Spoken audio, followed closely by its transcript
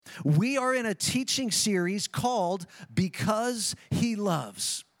We are in a teaching series called Because He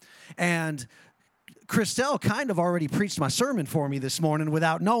Loves. And Christelle kind of already preached my sermon for me this morning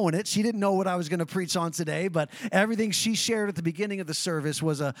without knowing it. She didn't know what I was going to preach on today, but everything she shared at the beginning of the service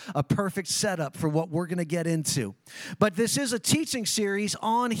was a perfect setup for what we're going to get into. But this is a teaching series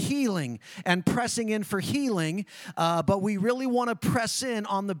on healing and pressing in for healing, but we really want to press in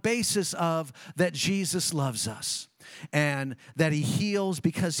on the basis of that Jesus loves us. And that He heals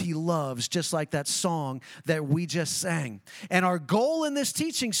because He loves, just like that song that we just sang. And our goal in this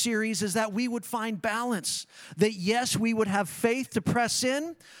teaching series is that we would find balance. That yes, we would have faith to press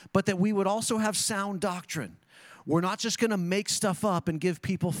in, but that we would also have sound doctrine. We're not just going to make stuff up and give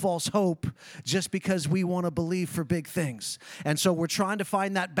people false hope just because we want to believe for big things. And so we're trying to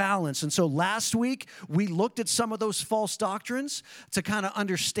find that balance. And so last week, we looked at some of those false doctrines to kind of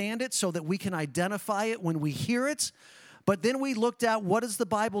understand it so that we can identify it when we hear it. But then we looked at what does the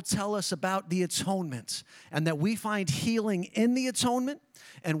Bible tell us about the atonement, and that we find healing in the atonement,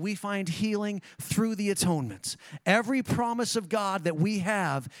 and we find healing through the atonement. Every promise of God that we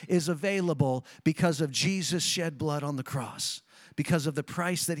have is available because of Jesus' shed blood on the cross, because of the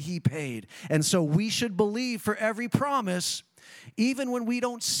price that He paid. And so we should believe for every promise, even when we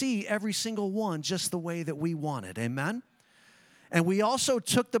don't see every single one just the way that we want it. Amen? And we also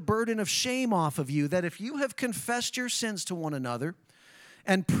took the burden of shame off of you, that if you have confessed your sins to one another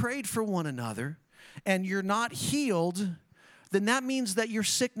and prayed for one another and you're not healed, then that means that your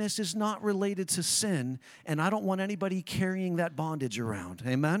sickness is not related to sin, and I don't want anybody carrying that bondage around.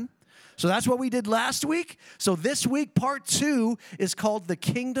 Amen? So that's what we did last week. So this week, part 2 is called the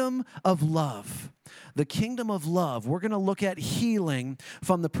Kingdom of Love. The Kingdom of Love. We're going to look at healing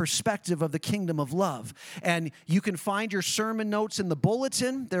from the perspective of the Kingdom of Love. And you can find your sermon notes in the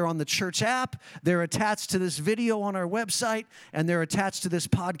bulletin. They're on the church app. They're attached to this video on our website, and they're attached to this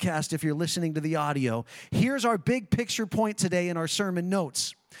podcast if you're listening to the audio. Here's our big picture point today in our sermon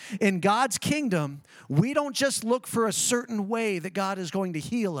notes. In God's kingdom, we don't just look for a certain way that God is going to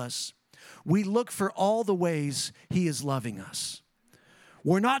heal us. We look for all the ways He is loving us.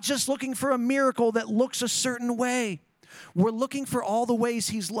 We're not just looking for a miracle that looks a certain way. We're looking for all the ways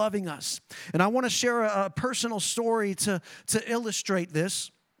He's loving us. And I want to share a personal story to illustrate this.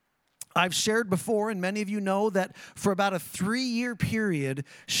 I've shared before, and many of you know that for about a 3-year period,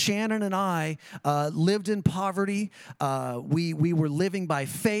 Shannon and I lived in poverty. We were living by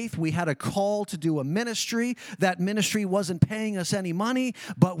faith. We had a call to do a ministry. That ministry wasn't paying us any money,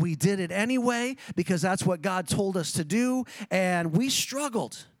 but we did it anyway because that's what God told us to do, and we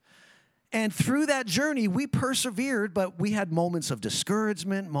struggled. And through that journey, we persevered, but we had moments of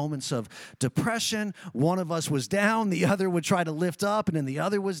discouragement, moments of depression. One of us was down, the other would try to lift up, and then the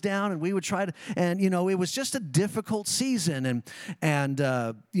other was down, and we would try to, and, it was just a difficult season. And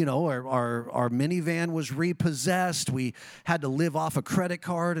our minivan was repossessed. We had to live off a credit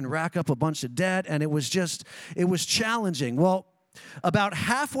card and rack up a bunch of debt, and it was challenging. Well, about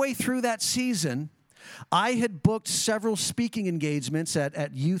halfway through that season, I had booked several speaking engagements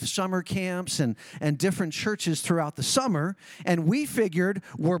at youth summer camps and different churches throughout the summer, and we figured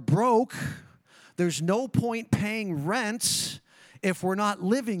we're broke. There's no point paying rent if we're not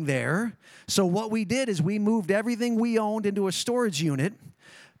living there. So what we did is we moved everything we owned into a storage unit,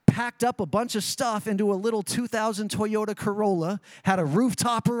 packed up a bunch of stuff into a little 2000 Toyota Corolla, had a roof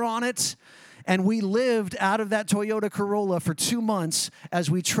topper on it, and we lived out of that Toyota Corolla for 2 months as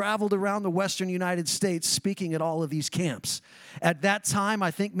we traveled around the western United States speaking at all of these camps. At that time,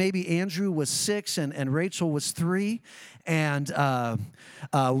 I think maybe Andrew was 6 and Rachel was 3. And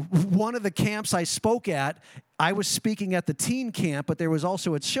one of the camps I spoke at, I was speaking at the teen camp, but there was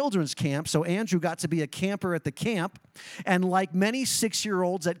also a children's camp, so Andrew got to be a camper at the camp. And like many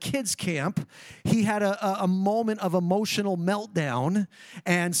 6-year-olds at kids' camp, he had a moment of emotional meltdown.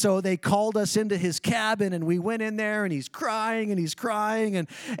 And so they called us into his cabin, and we went in there, and he's crying,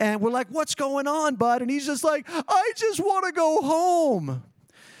 and we're like, "What's going on, bud?" And he's just like, "I just want to go home."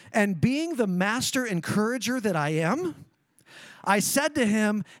 And being the master encourager that I am, I said to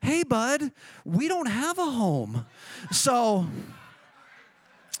him, "Hey, bud, we don't have a home." So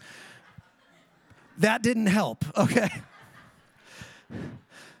that didn't help, okay?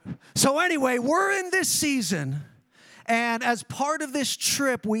 So anyway, we're in this season. And as part of this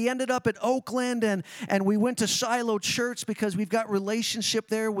trip, we ended up at Oakland, and we went to Shiloh Church because we've got relationship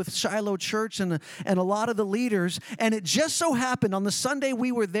there with Shiloh Church and a lot of the leaders. And it just so happened on the Sunday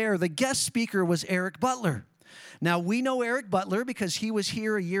we were there, the guest speaker was Eric Butler. Now, we know Eric Butler because he was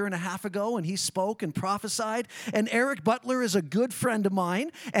here 1.5 years ago, and he spoke and prophesied. And Eric Butler is a good friend of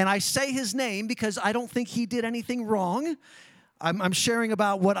mine, and I say his name because I don't think he did anything wrong. I'm sharing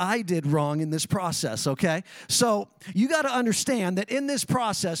about what I did wrong in this process, okay? So you got to understand that in this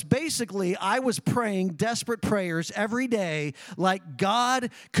process, basically, I was praying desperate prayers every day, like, God,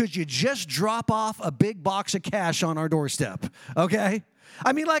 could you just drop off a big box of cash on our doorstep, okay?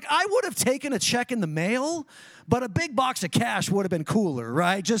 I mean, like, I would have taken a check in the mail, but a big box of cash would have been cooler,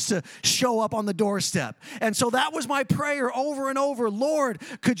 right? Just to show up on the doorstep. And so that was my prayer over and over. Lord,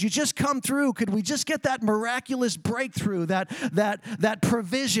 could you just come through? Could we just get that miraculous breakthrough, that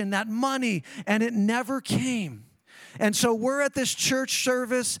provision, that money? And it never came. And so we're at this church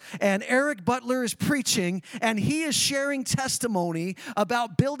service, and Eric Butler is preaching, and he is sharing testimony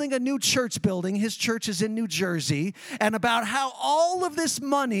about building a new church building. His church is in New Jersey, and about how all of this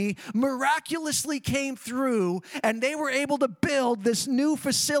money miraculously came through, and they were able to build this new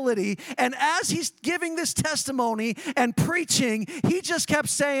facility. And as he's giving this testimony and preaching, he just kept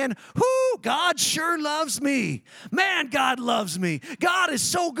saying, "Whoo, God sure loves me. Man, God loves me. God is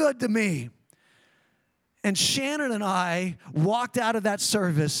so good to me." And Shannon and I walked out of that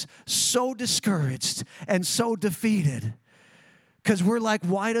service so discouraged and so defeated because we're like,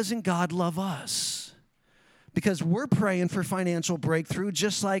 why doesn't God love us? Because we're praying for financial breakthrough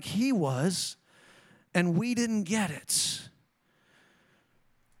just like he was, and we didn't get it.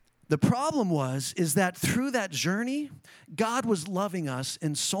 The problem is that through that journey, God was loving us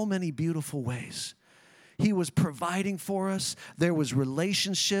in so many beautiful ways. He was providing for us. There was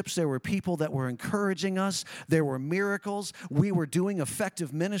relationships. There were people that were encouraging us. There were miracles. We were doing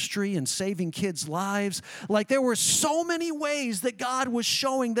effective ministry and saving kids' lives. Like, there were so many ways that God was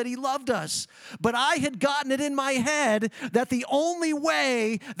showing that he loved us. But I had gotten it in my head that the only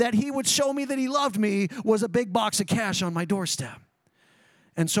way that he would show me that he loved me was a big box of cash on my doorstep.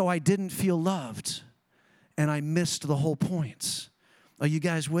 And so I didn't feel loved, and I missed the whole point. Are you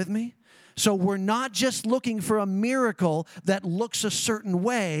guys with me? So we're not just looking for a miracle that looks a certain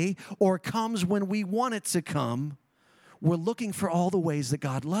way or comes when we want it to come. We're looking for all the ways that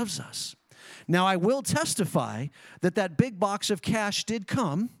God loves us. Now, I will testify that that big box of cash did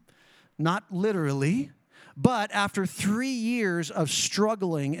come, not literally, but after 3 years of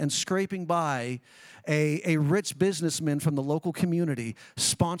struggling and scraping by, a rich businessman from the local community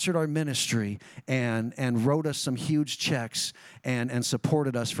sponsored our ministry and wrote us some huge checks and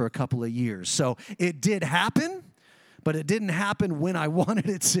supported us for a couple of years. So it did happen, but it didn't happen when I wanted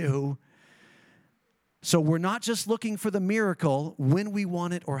it to. So we're not just looking for the miracle when we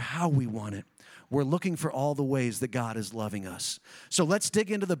want it or how we want it. We're looking for all the ways that God is loving us. So let's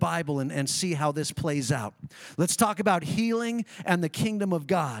dig into the Bible and see how this plays out. Let's talk about healing and the kingdom of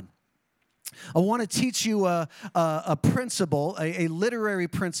God. I want to teach you a principle, a literary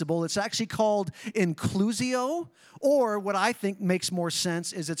principle. It's actually called inclusio, or what I think makes more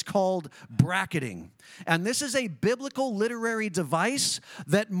sense is it's called bracketing. And this is a biblical literary device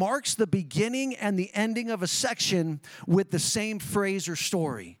that marks the beginning and the ending of a section with the same phrase or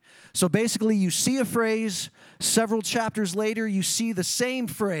story. So basically, you see a phrase, several chapters later, you see the same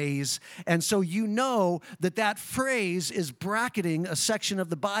phrase, and so you know that that phrase is bracketing a section of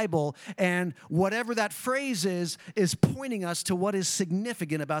the Bible, and whatever that phrase is pointing us to what is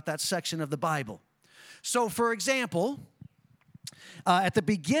significant about that section of the Bible. So, for example, at the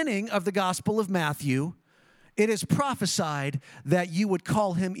beginning of the Gospel of Matthew, it is prophesied that you would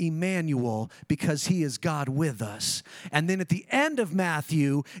call him Emmanuel because he is God with us. And then at the end of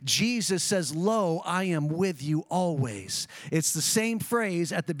Matthew, Jesus says, "Lo, I am with you always." It's the same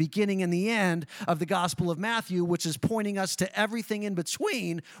phrase at the beginning and the end of the Gospel of Matthew, which is pointing us to everything in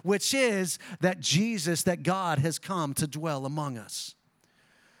between, which is that that God has come to dwell among us.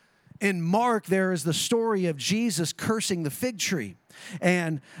 In Mark, there is the story of Jesus cursing the fig tree.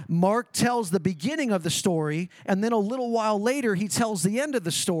 And Mark tells the beginning of the story, and then a little while later, he tells the end of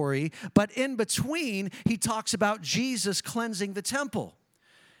the story. But in between, he talks about Jesus cleansing the temple.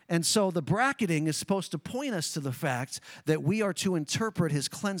 And so the bracketing is supposed to point us to the fact that we are to interpret his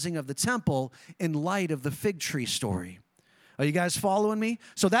cleansing of the temple in light of the fig tree story. Are you guys following me?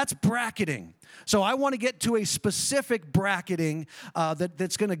 So that's bracketing. So I want to get to a specific bracketing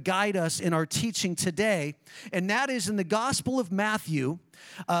that's going to guide us in our teaching today, and that is in the Gospel of Matthew.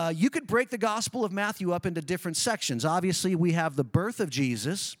 You could break the Gospel of Matthew up into different sections. Obviously, we have the birth of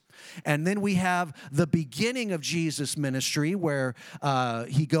Jesus, and then we have the beginning of Jesus' ministry where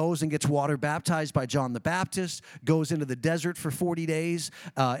he goes and gets water baptized by John the Baptist, goes into the desert for 40 days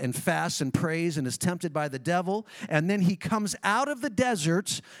and fasts and prays and is tempted by the devil. And then he comes out of the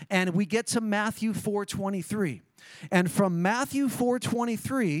desert, and we get to Matthew 4:23. And from Matthew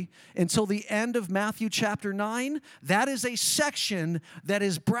 4:23 until the end of Matthew chapter 9, that is a section that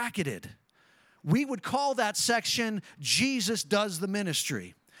is bracketed, we would call that section Jesus Does the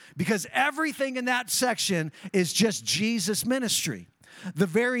Ministry, because everything in that section is just Jesus' ministry. The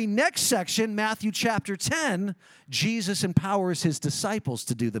very next section, Matthew chapter 10, Jesus empowers his disciples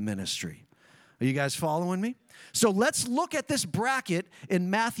to do the ministry. Are you guys following me? So let's look at this bracket in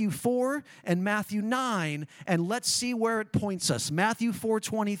Matthew 4 and Matthew 9, and let's see where it points us. Matthew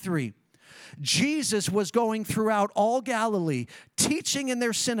 4:23. Jesus was going throughout all Galilee, teaching in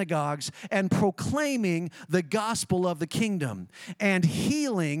their synagogues and proclaiming the gospel of the kingdom and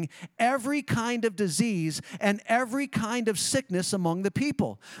healing every kind of disease and every kind of sickness among the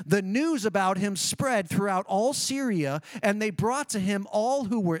people. The news about him spread throughout all Syria, and they brought to him all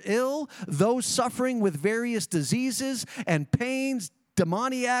who were ill, those suffering with various diseases and pains,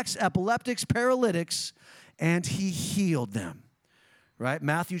 demoniacs, epileptics, paralytics, and he healed them. Right?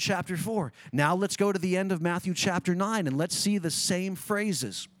 Matthew chapter 4. Now let's go to the end of Matthew chapter 9 and let's see the same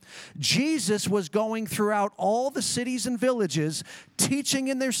phrases. Jesus was going throughout all the cities and villages, teaching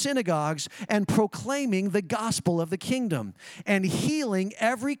in their synagogues and proclaiming the gospel of the kingdom and healing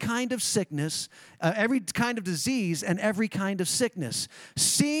every kind of sickness, every kind of disease and every kind of sickness.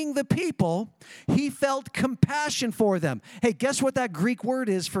 Seeing the people, he felt compassion for them. Hey, guess what that Greek word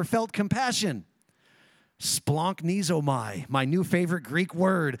is for felt compassion? Splanchnizomai, my new favorite Greek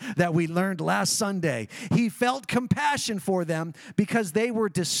word that we learned last Sunday. He felt compassion for them because they were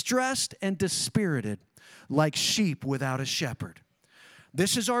distressed and dispirited, like sheep without a shepherd.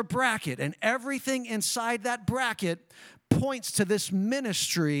 This is our bracket, and everything inside that bracket points to this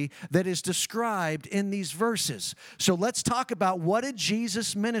ministry that is described in these verses. So let's talk about, what did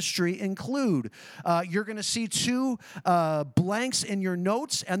Jesus' ministry include? You're going to see two blanks in your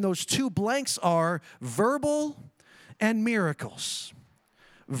notes, and those two blanks are verbal and miracles.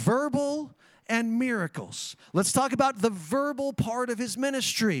 Verbal and miracles. Let's talk about the verbal part of his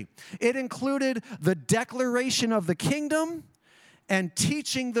ministry. It included the declaration of the kingdom and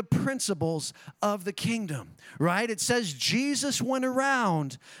teaching the principles of the kingdom, right? It says Jesus went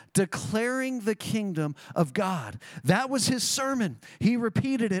around declaring the kingdom of God. That was his sermon. He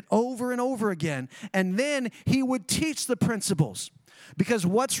repeated it over and over again. And then he would teach the principles. Because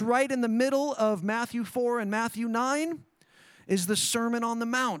what's right in the middle of Matthew 4 and Matthew 9 is the Sermon on the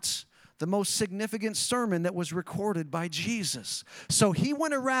Mount, the most significant sermon that was recorded by Jesus. So he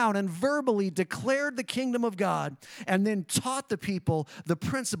went around and verbally declared the kingdom of God and then taught the people the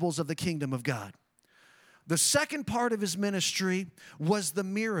principles of the kingdom of God. The second part of his ministry was the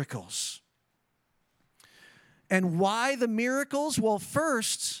miracles. And why the miracles? Well,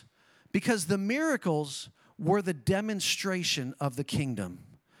 first, because the miracles were the demonstration of the kingdom.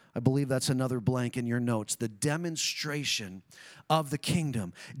 I believe that's another blank in your notes. The demonstration of the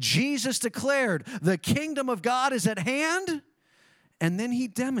kingdom. Jesus declared the kingdom of God is at hand, and then he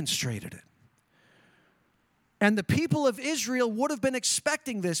demonstrated it. And the people of Israel would have been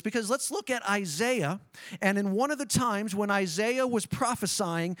expecting this, because let's look at Isaiah. And in one of the times when Isaiah was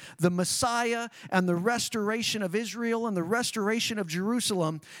prophesying the Messiah and the restoration of Israel and the restoration of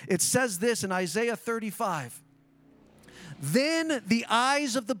Jerusalem, it says this in Isaiah 35. Then the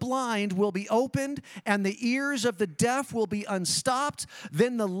eyes of the blind will be opened, and the ears of the deaf will be unstopped.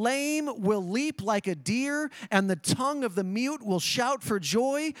 Then the lame will leap like a deer, and the tongue of the mute will shout for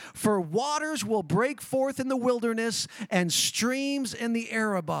joy. For waters will break forth in the wilderness, and streams in the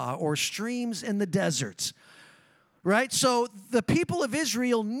Arabah, or streams in the deserts. Right? So the people of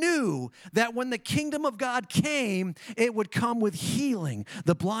Israel knew that when the kingdom of God came, it would come with healing.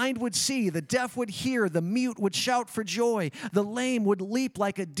 The blind would see, the deaf would hear, the mute would shout for joy, the lame would leap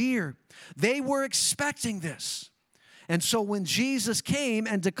like a deer. They were expecting this. And so when Jesus came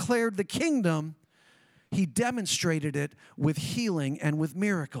and declared the kingdom, he demonstrated it with healing and with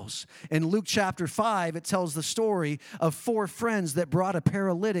miracles. In Luke chapter 5, it tells the story of 4 friends that brought a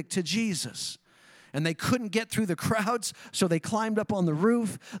paralytic to Jesus. And they couldn't get through the crowds, so they climbed up on the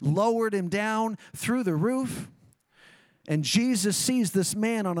roof, lowered him down through the roof. And Jesus sees this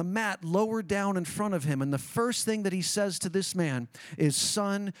man on a mat lowered down in front of him. And the first thing that he says to this man is,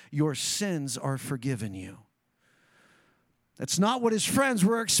 "Son, your sins are forgiven you." That's not what his friends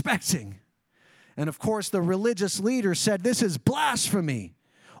were expecting. And of course, the religious leader said, "This is blasphemy.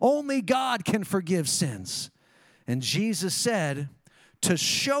 Only God can forgive sins." And Jesus said, "To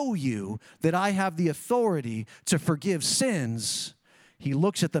show you that I have the authority to forgive sins," he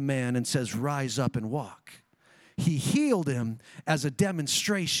looks at the man and says, "Rise up and walk." He healed him as a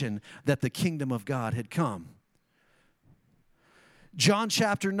demonstration that the kingdom of God had come. John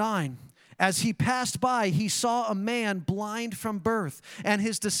chapter 9, As he passed by, he saw a man blind from birth, and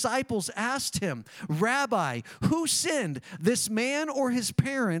his disciples asked him, Rabbi, who sinned, this man or his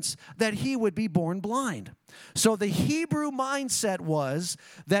parents, that he would be born blind? So the Hebrew mindset was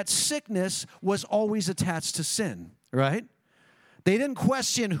that sickness was always attached to sin, right? They didn't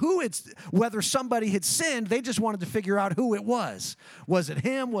question whether somebody had sinned. They just wanted to figure out who it was. Was it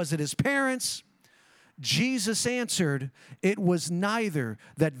him? Was it his parents? Jesus answered, it was neither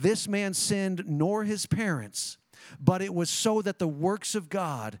that this man sinned nor his parents, but it was so that the works of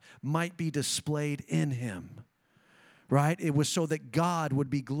God might be displayed in him. Right? It was so that God would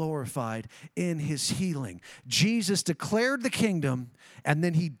be glorified in his healing. Jesus declared the kingdom, and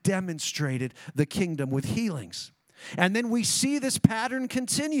then he demonstrated the kingdom with healings. And then we see this pattern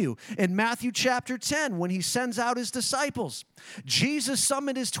continue in Matthew chapter 10 when he sends out his disciples. Jesus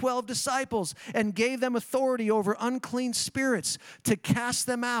summoned his 12 disciples and gave them authority over unclean spirits to cast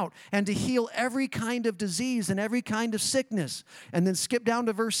them out and to heal every kind of disease and every kind of sickness. And then skip down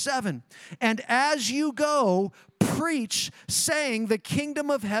to verse 7. And as you go, preach, saying, the kingdom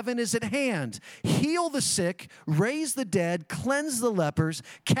of heaven is at hand. Heal the sick, raise the dead, cleanse the lepers,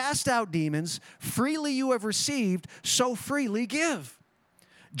 cast out demons. Freely you have received, so freely give.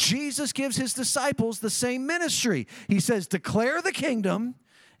 Jesus gives his disciples the same ministry. He says, declare the kingdom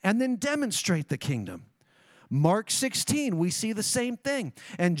and then demonstrate the kingdom. Mark 16, we see the same thing.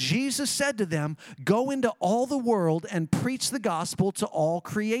 And Jesus said to them, go into all the world and preach the gospel to all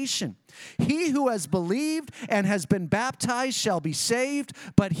creation. He who has believed and has been baptized shall be saved,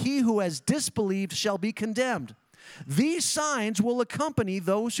 but he who has disbelieved shall be condemned. These signs will accompany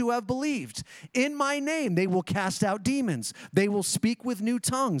those who have believed. In my name they will cast out demons. They will speak with new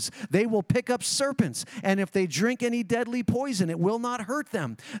tongues. They will pick up serpents. And if they drink any deadly poison, it will not hurt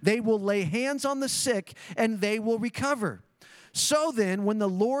them. They will lay hands on the sick and they will recover. So then, when the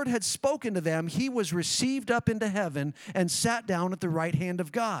Lord had spoken to them, he was received up into heaven and sat down at the right hand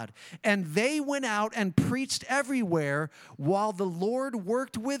of God. And they went out and preached everywhere while the Lord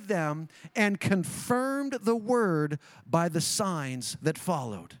worked with them and confirmed the word by the signs that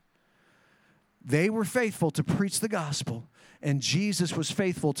followed. They were faithful to preach the gospel, and Jesus was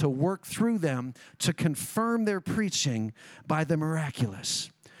faithful to work through them to confirm their preaching by the miraculous.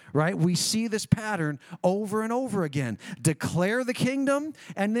 Right? We see this pattern over and over again. Declare the kingdom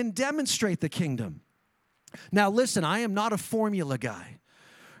and then demonstrate the kingdom. Now listen, I am not a formula guy.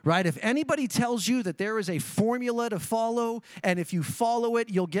 Right? If anybody tells you that there is a formula to follow, and if you follow it,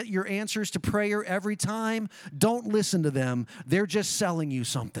 you'll get your answers to prayer every time, don't listen to them. They're just selling you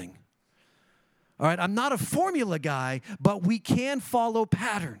something. All right, I'm not a formula guy, but we can follow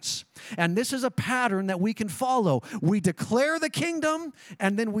patterns. And this is a pattern that we can follow. We declare the kingdom,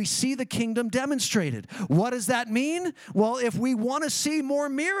 and then we see the kingdom demonstrated. What does that mean? Well, if we want to see more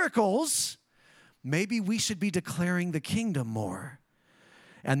miracles, maybe we should be declaring the kingdom more.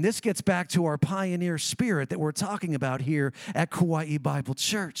 And this gets back to our pioneer spirit that we're talking about here at Kauai Bible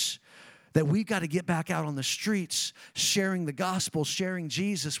Church. That we've got to get back out on the streets, sharing the gospel, sharing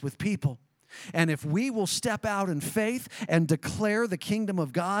Jesus with people. And if we will step out in faith and declare the kingdom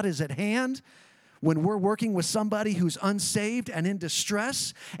of God is at hand, when we're working with somebody who's unsaved and in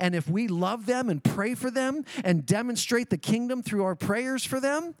distress, and if we love them and pray for them and demonstrate the kingdom through our prayers for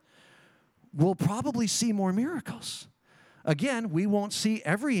them, we'll probably see more miracles. Again, we won't see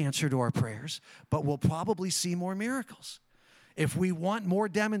every answer to our prayers, but we'll probably see more miracles. If we want more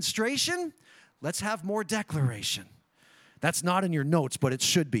demonstration, let's have more declaration. That's not in your notes, but it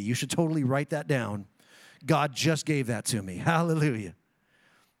should be. You should totally write that down. God just gave that to me. Hallelujah.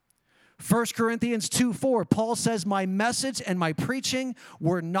 1 Corinthians 2:4, Paul says, my message and my preaching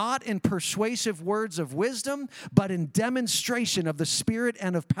were not in persuasive words of wisdom, but in demonstration of the Spirit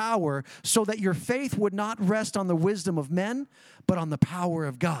and of power, so that your faith would not rest on the wisdom of men, but on the power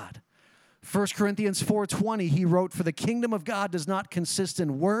of God. 1 Corinthians 4:20, he wrote, for the kingdom of God does not consist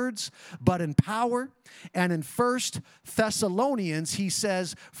in words, but in power. And in 1 Thessalonians, he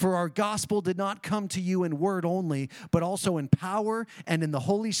says, for our gospel did not come to you in word only, but also in power and in the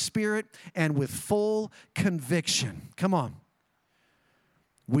Holy Spirit and with full conviction. Come on.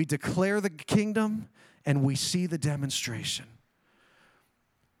 We declare the kingdom and we see the demonstration.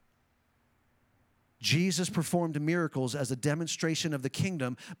 Jesus performed miracles as a demonstration of the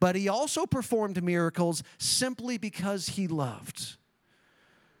kingdom, but he also performed miracles simply because he loved.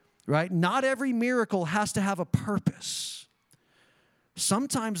 Right? Not every miracle has to have a purpose.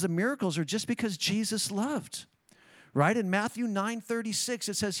 Sometimes the miracles are just because Jesus loved. Right? In Matthew 9:36,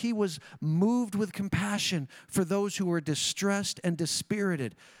 it says he was moved with compassion for those who were distressed and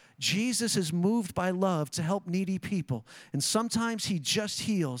dispirited. Jesus is moved by love to help needy people. And sometimes he just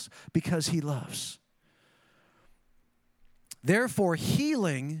heals because he loves. Therefore,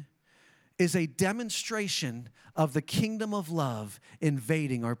 healing is a demonstration of the kingdom of love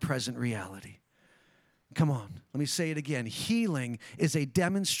invading our present reality. Come on, let me say it again. Healing is a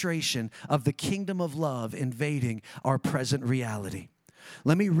demonstration of the kingdom of love invading our present reality.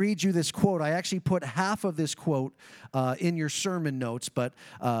 Let me read you this quote. I actually put half of this quote in your sermon notes, but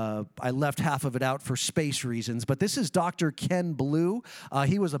I left half of it out for space reasons. But this is Dr. Ken Blue.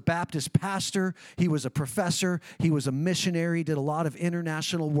 He was a Baptist pastor. He was a professor. He was a missionary, did a lot of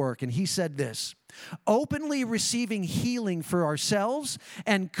international work. And he said this: openly receiving healing for ourselves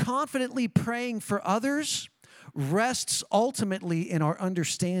and confidently praying for others rests ultimately in our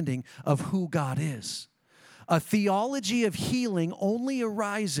understanding of who God is. A theology of healing only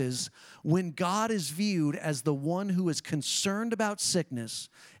arises when God is viewed as the one who is concerned about sickness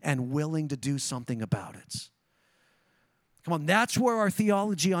and willing to do something about it. Come on, that's where our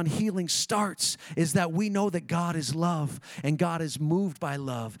theology on healing starts, is that we know that God is love and God is moved by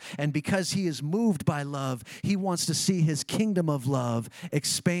love. And because he is moved by love, he wants to see his kingdom of love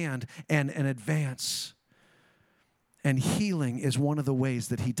expand and advance. And healing is one of the ways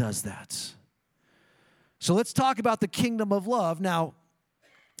that he does that. So let's talk about the kingdom of love. Now,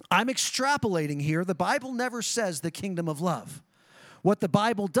 I'm extrapolating here. The Bible never says the kingdom of love. What the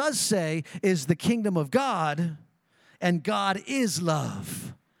Bible does say is the kingdom of God, and God is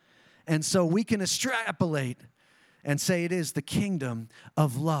love. And so we can extrapolate and say it is the kingdom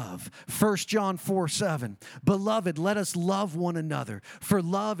of love. 1 John 4:7, beloved, let us love one another, for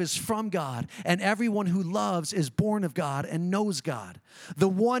love is from God, and everyone who loves is born of God and knows God. The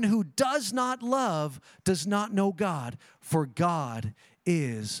one who does not love does not know God, for God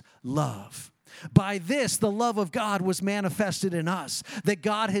is love. By this, the love of God was manifested in us, that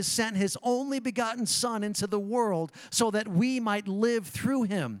God has sent his only begotten Son into the world so that we might live through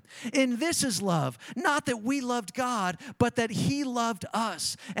him. In this is love, not that we loved God, but that he loved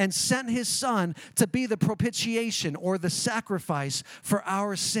us and sent his Son to be the propitiation or the sacrifice for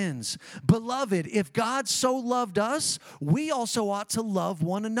our sins. Beloved, if God so loved us, we also ought to love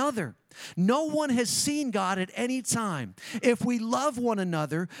one another. No one has seen God at any time. If we love one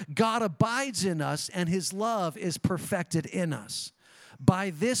another, God abides in us, and his love is perfected in us. By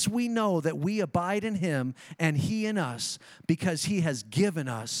this we know that we abide in him and he in us, because he has given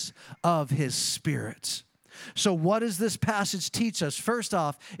us of his Spirit. So what does this passage teach us? First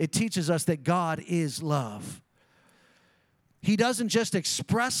off, it teaches us that God is love. He doesn't just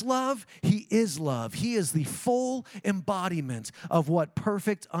express love, he is love. He is the full embodiment of what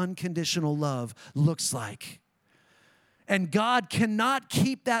perfect, unconditional love looks like. And God cannot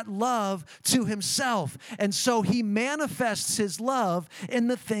keep that love to himself. And so he manifests his love in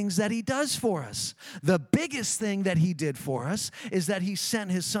the things that he does for us. The biggest thing that he did for us is that he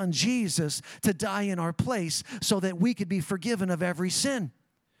sent his Son Jesus to die in our place so that we could be forgiven of every sin.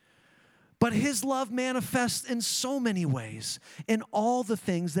 But his love manifests in so many ways in all the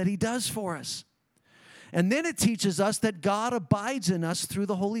things that he does for us. And then it teaches us that God abides in us through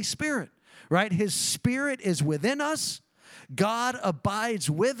the Holy Spirit, right? His Spirit is within us. God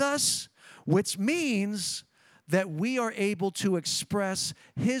abides with us, which means that we are able to express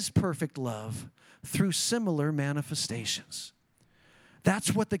his perfect love through similar manifestations.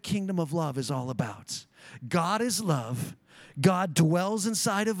 That's what the kingdom of love is all about. God is love. God dwells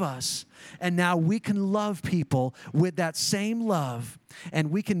inside of us, and now we can love people with that same love,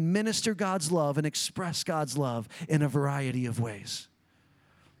 and we can minister God's love and express God's love in a variety of ways.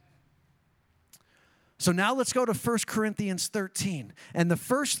 So now let's go to 1 Corinthians 13. And the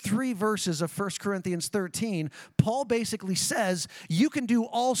first 3 verses of 1 Corinthians 13, Paul basically says, you can do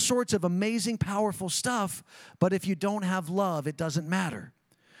all sorts of amazing, powerful stuff, but if you don't have love, it doesn't matter.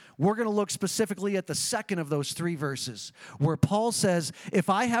 We're going to look specifically at the second of those 3 verses, where Paul says, if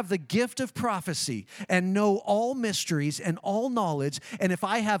I have the gift of prophecy and know all mysteries and all knowledge, and if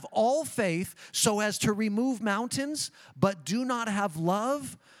I have all faith so as to remove mountains, but do not have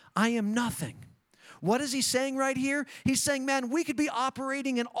love, I am nothing. What is he saying right here? He's saying, man, we could be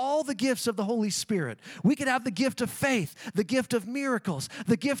operating in all the gifts of the Holy Spirit. We could have the gift of faith, the gift of miracles,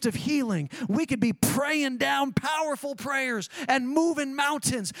 the gift of healing. We could be praying down powerful prayers and moving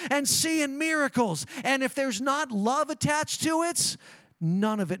mountains and seeing miracles. And if there's not love attached to it,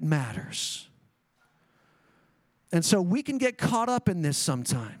 none of it matters. And so we can get caught up in this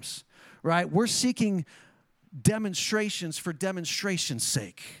sometimes, right? We're seeking demonstrations for demonstration's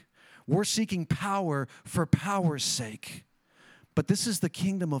sake. We're seeking power for power's sake. But this is the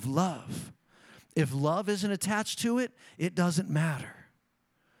kingdom of love. If love isn't attached to it, it doesn't matter.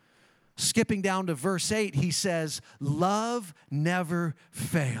 Skipping down to verse 8, he says, love never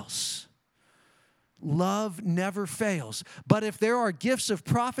fails. Love never fails. But if there are gifts of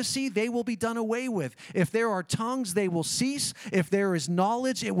prophecy, they will be done away with. If there are tongues, they will cease. If there is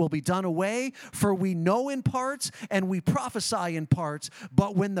knowledge, it will be done away. For we know in parts and we prophesy in parts.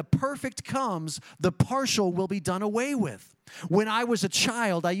 But when the perfect comes, the partial will be done away with. When I was a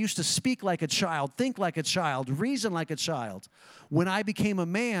child, I used to speak like a child, think like a child, reason like a child. When I became a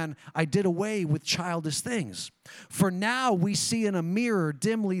man, I did away with childish things. For now we see in a mirror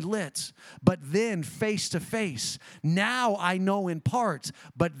dimly lit, but then face to face. Now I know in part,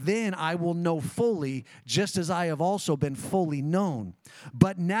 but then I will know fully, just as I have also been fully known.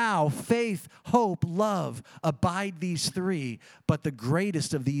 But now faith, hope, love, abide these three, but the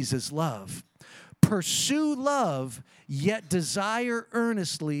greatest of these is love. Pursue love, yet desire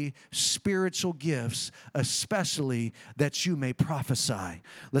earnestly spiritual gifts, especially that you may prophesy.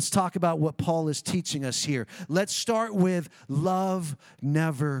 Let's talk about what Paul is teaching us here. Let's start with love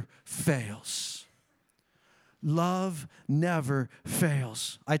never fails. Love never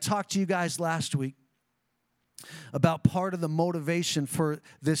fails. I talked to you guys last week about part of the motivation for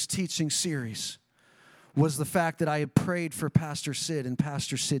this teaching series was the fact that I had prayed for Pastor Sid, and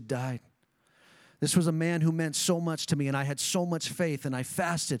Pastor Sid died. This was a man who meant so much to me, and I had so much faith, and I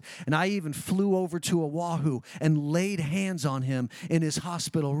fasted, and I even flew over to Oahu and laid hands on him in his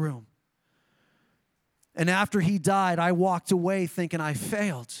hospital room. And after he died, I walked away thinking I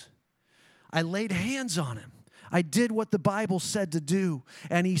failed. I laid hands on him. I did what the Bible said to do,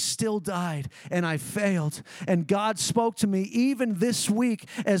 and he still died, and I failed. And God spoke to me even this week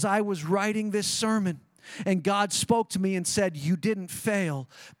as I was writing this sermon. And God spoke to me and said, you didn't fail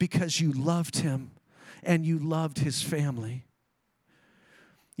because you loved him and you loved his family.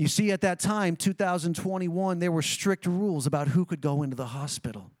 You see, at that time, 2021, there were strict rules about who could go into the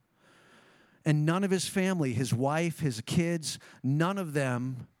hospital. And none of his family, his wife, his kids, none of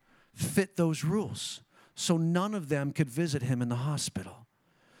them fit those rules. So none of them could visit him in the hospital.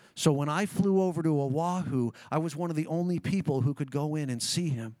 So when I flew over to Oahu, I was one of the only people who could go in and see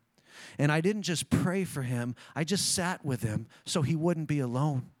him. And I didn't just pray for him, I just sat with him so he wouldn't be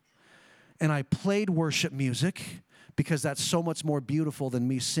alone. And I played worship music because that's so much more beautiful than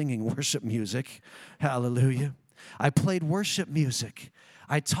me singing worship music. Hallelujah. I played worship music.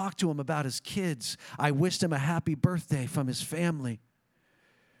 I talked to him about his kids. I wished him a happy birthday from his family.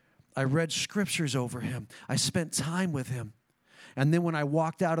 I read scriptures over him. I spent time with him. And then when I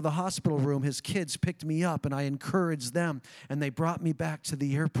walked out of the hospital room, his kids picked me up and I encouraged them and they brought me back to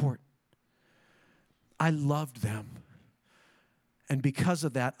the airport. I loved them. And because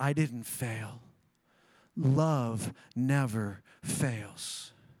of that, I didn't fail. Love never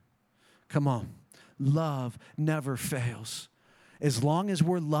fails. Come on. Love never fails. As long as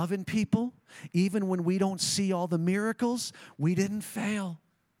we're loving people, even when we don't see all the miracles, we didn't fail.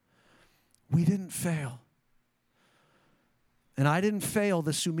 We didn't fail. And I didn't fail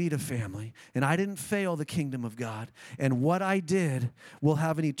the Sumida family. And I didn't fail the kingdom of God. And what I did will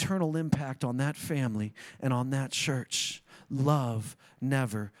have an eternal impact on that family and on that church. Love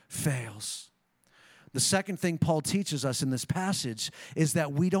never fails. The second thing Paul teaches us in this passage is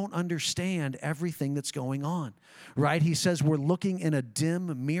that we don't understand everything that's going on, right? He says we're looking in a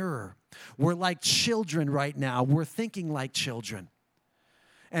dim mirror. We're like children right now. We're thinking like children.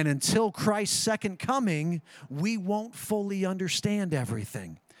 And until Christ's second coming, we won't fully understand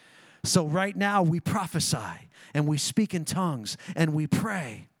everything. So right now we prophesy and we speak in tongues and we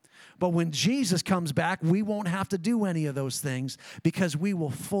pray. But when Jesus comes back, we won't have to do any of those things because we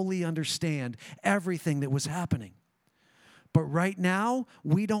will fully understand everything that was happening. But right now,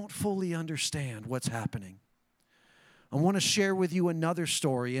 we don't fully understand what's happening. I want to share with you another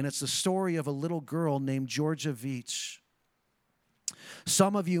story, and it's the story of a little girl named Georgia Veach.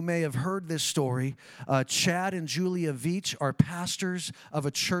 Some of you may have heard this story. Chad and Julia Veach are pastors of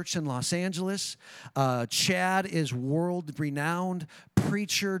a church in Los Angeles. Chad is world-renowned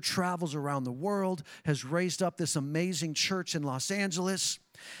preacher, travels around the world, has raised up this amazing church in Los Angeles.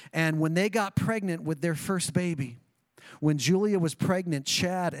 And when they got pregnant with their first baby, when Julia was pregnant,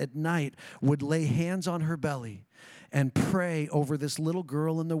 Chad at night would lay hands on her belly and pray over this little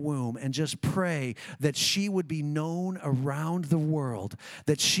girl in the womb and just pray that she would be known around the world,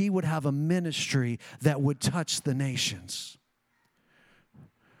 that she would have a ministry that would touch the nations.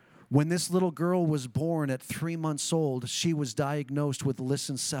 When this little girl was born at 3 months old, she was diagnosed with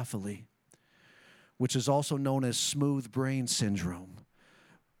lissencephaly, which is also known as smooth brain syndrome.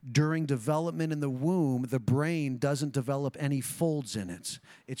 During development in the womb, the brain doesn't develop any folds in it.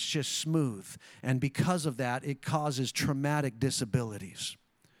 It's just smooth. And because of that, it causes traumatic disabilities.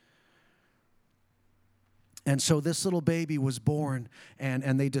 And so this little baby was born,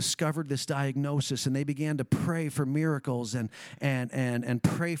 and they discovered this diagnosis, and they began to pray for miracles and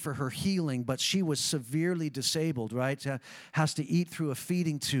pray for her healing. But she was severely disabled, right? Has to eat through a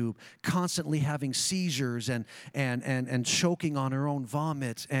feeding tube, constantly having seizures and choking on her own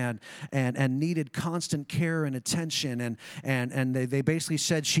vomit, and needed constant care and attention. And they basically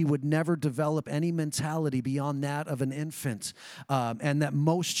said she would never develop any mentality beyond that of an infant, and that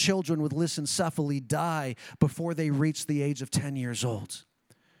most children with lissencephaly die before they reach the age of 10 years old.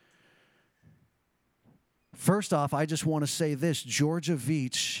 First off, I just want to say this. Georgia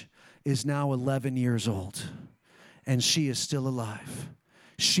Veach is now 11 years old, and she is still alive.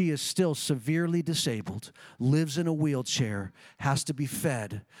 She is still severely disabled, lives in a wheelchair, has to be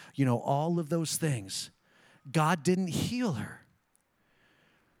fed, all of those things. God didn't heal her.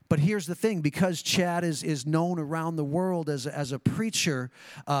 But here's the thing, because Chad is known around the world as a preacher,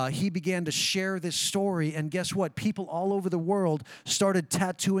 he began to share this story, and guess what? People all over the world started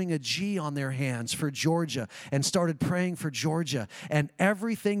tattooing a G on their hands for Georgia and started praying for Georgia. And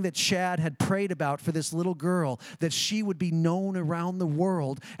everything that Chad had prayed about for this little girl, that she would be known around the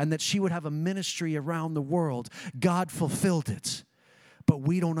world and that she would have a ministry around the world, God fulfilled it. But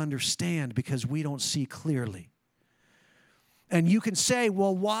we don't understand because we don't see clearly. And you can say,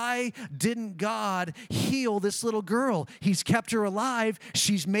 well, why didn't God heal this little girl? He's kept her alive.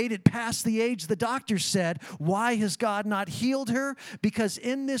 She's made it past the age the doctor said. Why has God not healed her? Because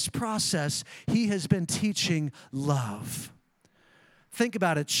in this process, he has been teaching love. Think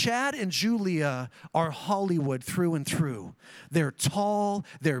about it. Chad and Julia are Hollywood through and through. They're tall,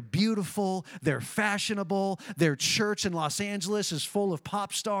 they're beautiful, they're fashionable. Their church in Los Angeles is full of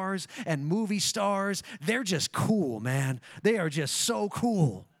pop stars and movie stars. They're just cool, man. They are just so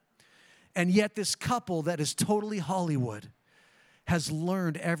cool. And yet this couple that is totally Hollywood has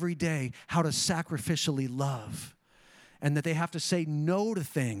learned every day how to sacrificially love, and that they have to say no to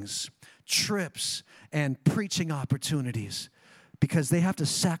things, trips, and preaching opportunities, because they have to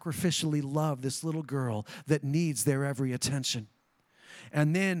sacrificially love this little girl that needs their every attention.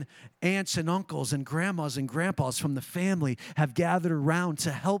 And then aunts and uncles and grandmas and grandpas from the family have gathered around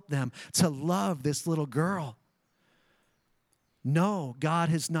to help them to love this little girl. No, God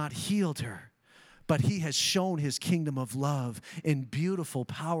has not healed her, but he has shown his kingdom of love in beautiful,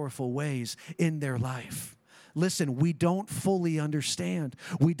 powerful ways in their life. Listen, we don't fully understand.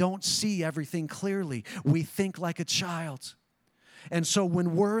 We don't see everything clearly. We think like a child. And so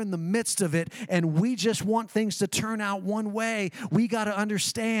when we're in the midst of it and we just want things to turn out one way, we got to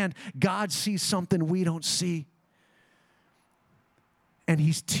understand God sees something we don't see. And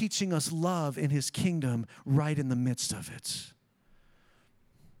he's teaching us love in his kingdom right in the midst of it.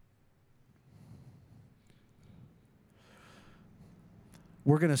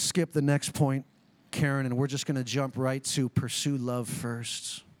 We're going to skip the next point, Karen, and we're just going to jump right to pursue love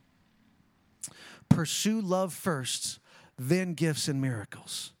first. Pursue love first, then gifts and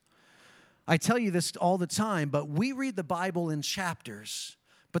miracles. I tell you this all the time, but we read the Bible in chapters,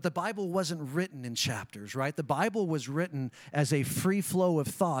 but the Bible wasn't written in chapters, right? The Bible was written as a free flow of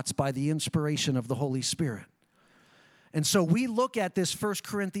thoughts by the inspiration of the Holy Spirit. And so we look at this 1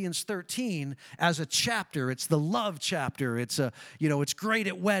 Corinthians 13 as a chapter. It's the love chapter. It's it's great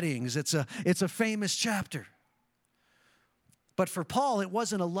at weddings. It's a famous chapter. But for Paul, it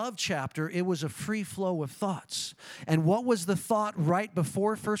wasn't a love chapter. It was a free flow of thoughts. And what was the thought right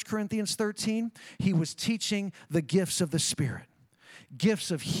before 1 Corinthians 13? He was teaching the gifts of the Spirit.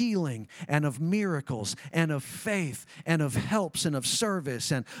 Gifts of healing and of miracles and of faith and of helps and of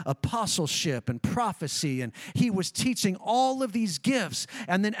service and apostleship and prophecy. And he was teaching all of these gifts.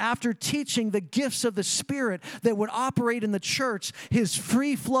 And then after teaching the gifts of the Spirit that would operate in the church, his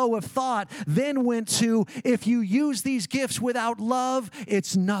free flow of thought then went to, if you use these gifts without love,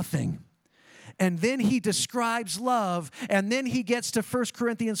 it's nothing. And then he describes love, and then he gets to 1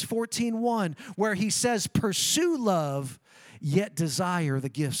 Corinthians 14:1, where he says, pursue love, yet desire the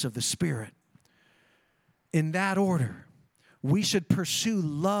gifts of the Spirit. In that order, we should pursue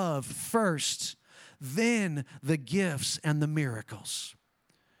love first, then the gifts and the miracles.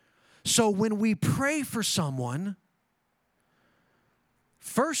 So when we pray for someone,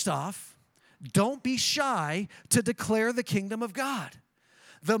 first off, don't be shy to declare the kingdom of God.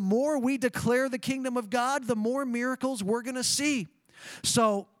 The more we declare the kingdom of God, the more miracles we're going to see.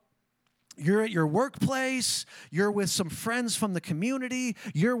 So you're at your workplace, you're with some friends from the community,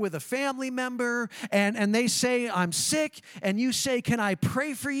 you're with a family member, and they say, I'm sick, and you say, can I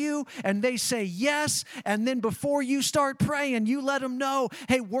pray for you? And they say, yes, and then before you start praying, you let them know,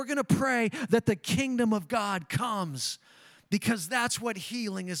 hey, we're going to pray that the kingdom of God comes. Because that's what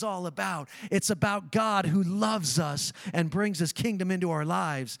healing is all about. It's about God who loves us and brings his kingdom into our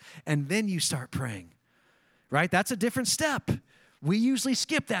lives. And then you start praying, right? That's a different step. We usually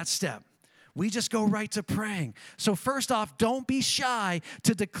skip that step. We just go right to praying. So first off, don't be shy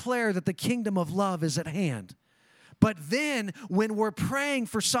to declare that the kingdom of love is at hand. But then when we're praying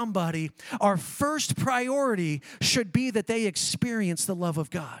for somebody, our first priority should be that they experience the love of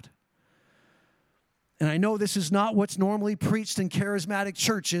God. And I know this is not what's normally preached in charismatic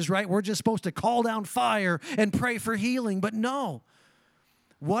churches, right? We're just supposed to call down fire and pray for healing. But no.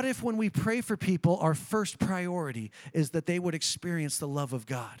 What if when we pray for people, our first priority is that they would experience the love of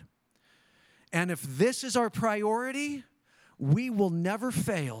God? And if this is our priority, we will never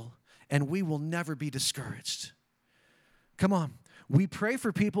fail and we will never be discouraged. Come on. We pray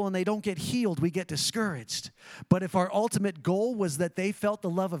for people and they don't get healed, we get discouraged. But if our ultimate goal was that they felt the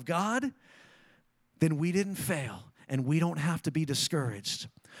love of God, then we didn't fail, and we don't have to be discouraged.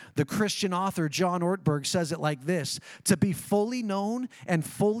 The Christian author John Ortberg says it like this: to be fully known and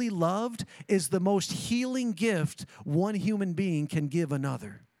fully loved is the most healing gift one human being can give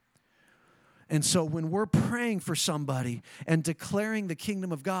another. And so when we're praying for somebody and declaring the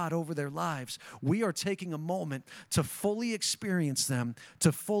kingdom of God over their lives, we are taking a moment to fully experience them,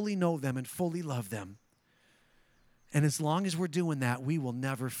 to fully know them, and fully love them. And as long as we're doing that, we will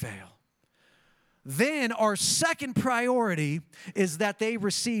never fail. Then our second priority is that they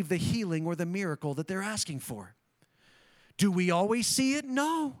receive the healing or the miracle that they're asking for. Do we always see it?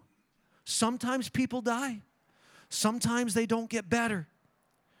 No. Sometimes people die. Sometimes they don't get better.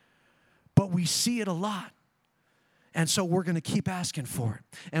 But we see it a lot. And so we're going to keep asking for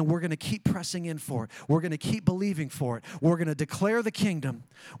it. And we're going to keep pressing in for it. We're going to keep believing for it. We're going to declare the kingdom.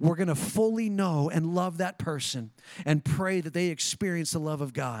 We're going to fully know and love that person and pray that they experience the love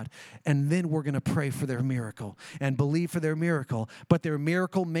of God. And then we're going to pray for their miracle and believe for their miracle. But their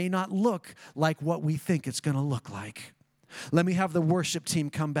miracle may not look like what we think it's going to look like. Let me have the worship team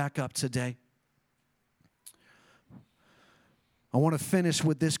come back up today. I want to finish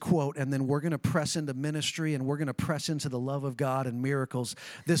with this quote, and then we're going to press into ministry, and we're going to press into the love of God and miracles.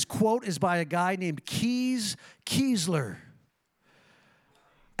 This quote is by a guy named Kiesler.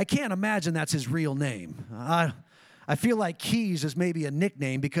 I can't imagine that's his real name. I feel like Keys is maybe a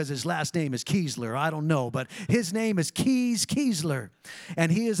nickname because his last name is Kiesler. I don't know, but his name is Kiesler,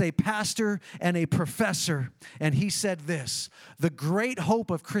 and he is a pastor and a professor, and he said this: the great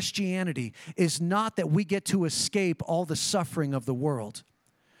hope of Christianity is not that we get to escape all the suffering of the world,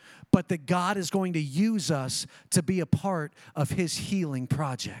 but that God is going to use us to be a part of his healing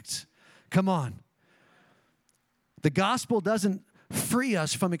project. Come on. The gospel doesn't free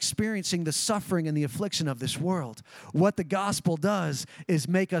us from experiencing the suffering and the affliction of this world. What the gospel does is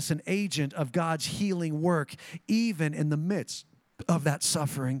make us an agent of God's healing work, even in the midst of that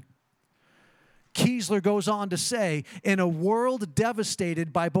suffering. Kiesler goes on to say, in a world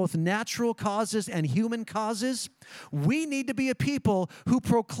devastated by both natural causes and human causes, we need to be a people who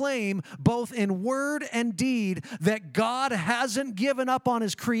proclaim both in word and deed that God hasn't given up on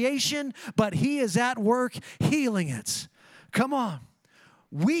his creation, but he is at work healing it. Come on.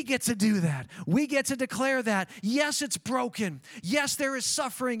 We get to do that. We get to declare that. Yes, it's broken. Yes, there is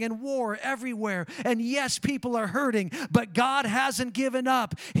suffering and war everywhere. And yes, people are hurting, but God hasn't given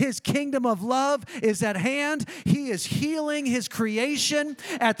up. His kingdom of love is at hand. He is healing his creation.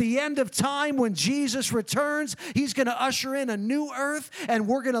 At the end of time, when Jesus returns, he's going to usher in a new earth, and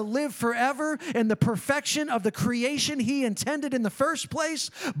we're going to live forever in the perfection of the creation he intended in the first place.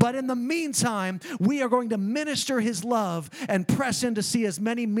 But in the meantime, we are going to minister his love and press in to see as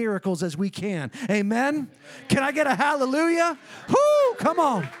many miracles as we can. Amen? Can I get a hallelujah? Whoo, come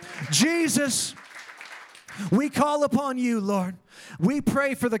on. Jesus, we call upon you, Lord. We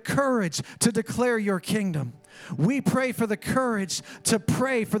pray for the courage to declare your kingdom. We pray for the courage to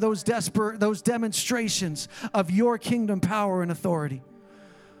pray for those demonstrations of your kingdom power and authority.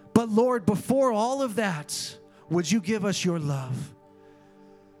 But Lord, before all of that, would you give us your love?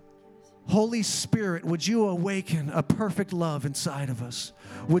 Holy Spirit, would you awaken a perfect love inside of us?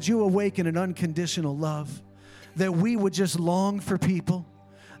 Would you awaken an unconditional love that we would just long for people,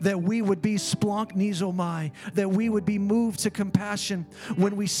 that we would be splonk nizomai, that we would be moved to compassion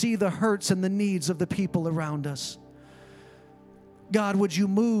when we see the hurts and the needs of the people around us. God, would you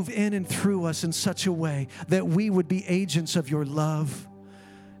move in and through us in such a way that we would be agents of your love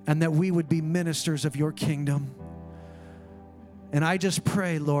and that we would be ministers of your kingdom. And I just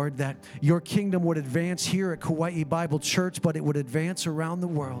pray, Lord, that your kingdom would advance here at Kauai Bible Church, but it would advance around the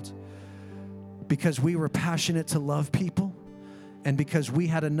world because we were passionate to love people and because we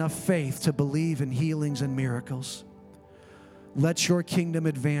had enough faith to believe in healings and miracles. Let your kingdom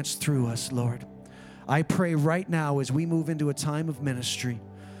advance through us, Lord. I pray right now as we move into a time of ministry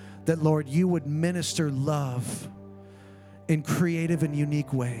that, Lord, you would minister love in creative and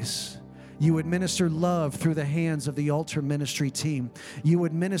unique ways. You would minister love through the hands of the altar ministry team. You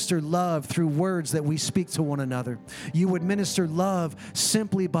would minister love through words that we speak to one another. You would minister love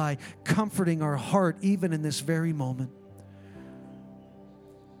simply by comforting our heart even in this very moment.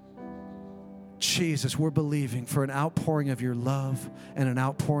 Jesus, we're believing for an outpouring of your love and an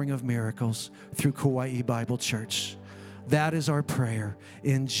outpouring of miracles through Kauai Bible Church. That is our prayer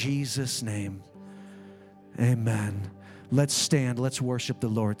in Jesus' name. Amen. Let's stand. Let's worship the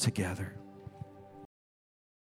Lord together.